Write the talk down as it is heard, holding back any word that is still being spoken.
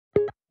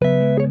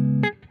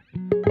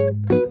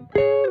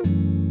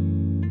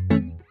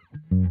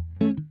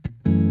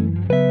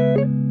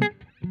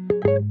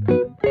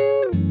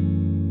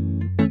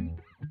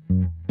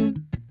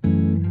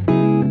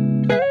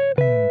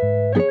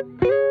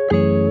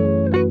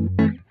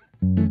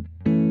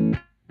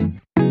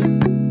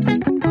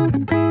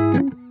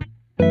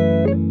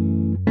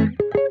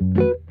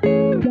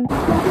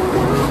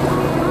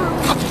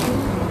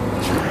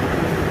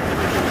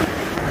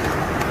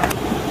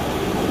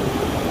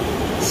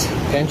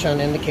Pinch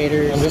on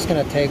indicators. I'm just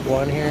going to take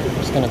one here. I'm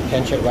just going to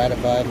pinch it right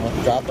above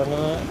my dropper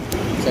knot.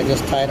 So I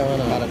just tied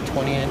on about a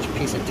 20-inch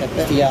piece of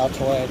tippet. The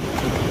Altoid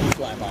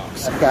fly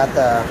box. I've got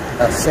the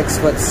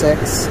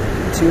 6'6"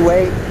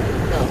 2-weight.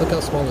 Oh, look how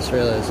small this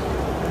reel is.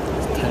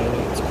 It's tiny.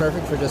 It's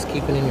perfect for just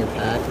keeping in your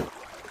pack.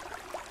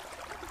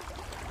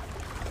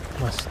 I'm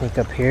going to sneak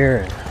up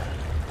here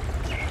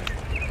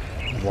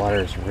and the water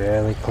is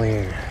really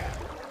clear.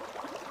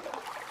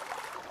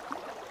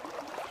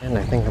 And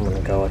I think I'm going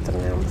to go with the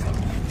nymph.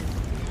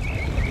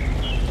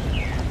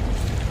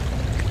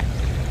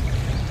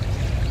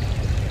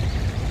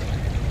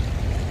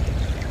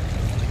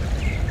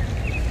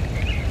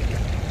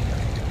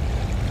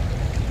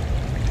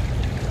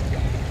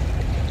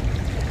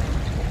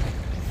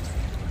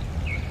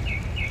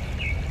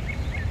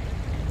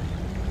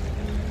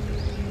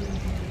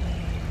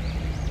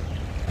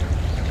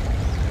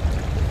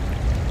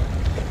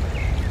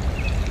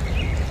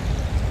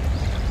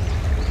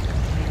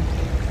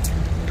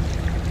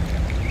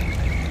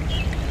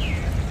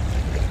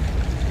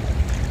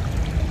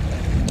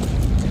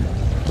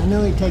 I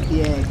knew he'd take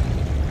the egg.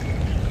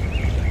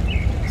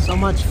 So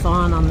much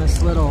fun on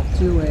this little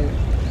 2-weight.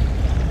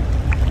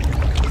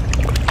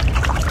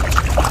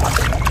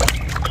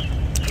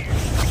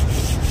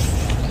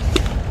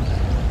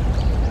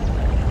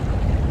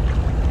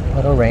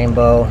 Little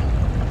rainbow.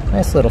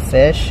 Nice little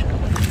fish.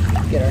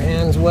 Get our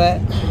hands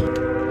wet.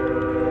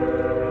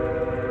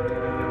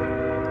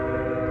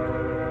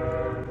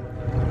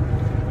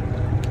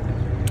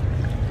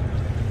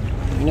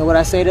 You know what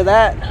I say to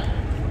that?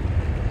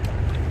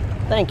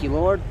 Thank you,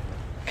 Lord.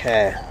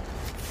 Okay.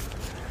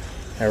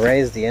 I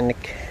raised the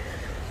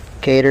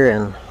indicator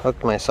and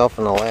hooked myself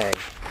in the leg.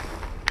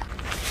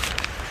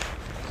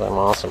 'Cause I'm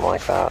awesome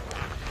like that.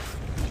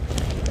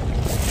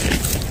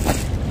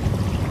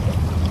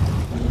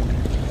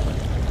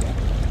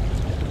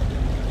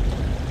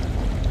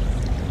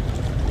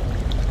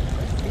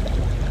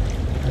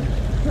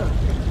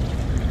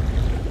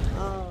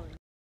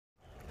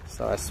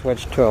 So I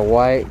switched to a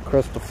white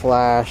crystal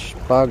flash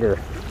bugger.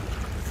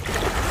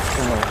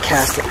 I'm going to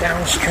cast it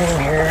downstream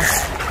here.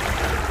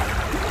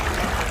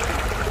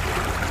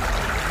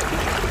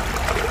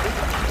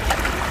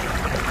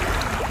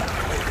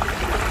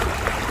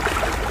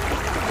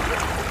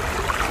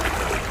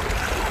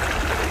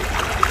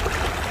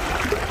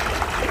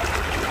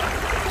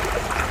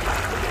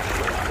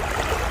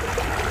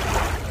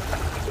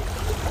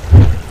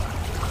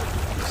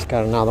 Just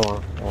got another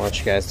one. I want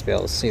you guys to be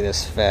able to see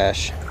this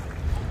fish.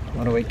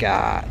 What do we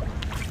got?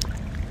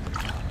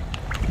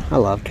 I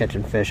love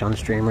catching fish on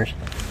streamers.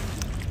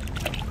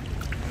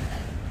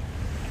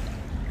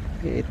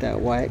 Ate that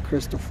white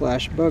crystal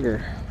flash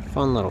booger.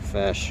 Fun little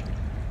fish.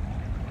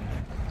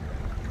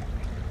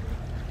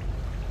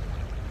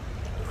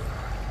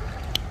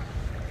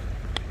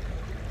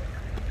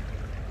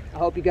 I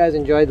hope you guys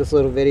enjoyed this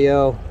little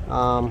video.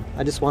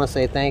 I just want to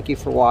say thank you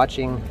for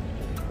watching,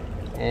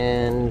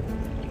 and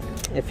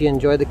if you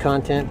enjoyed the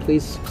content,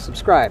 please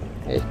subscribe.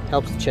 It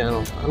helps the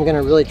channel. I'm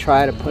gonna really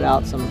try to put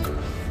out some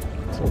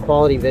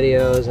quality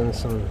videos and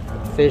some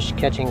fish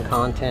catching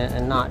content,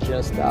 and not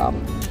just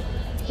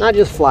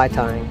fly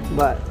tying.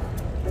 But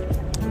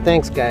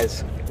thanks,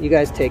 guys. You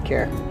guys take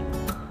care.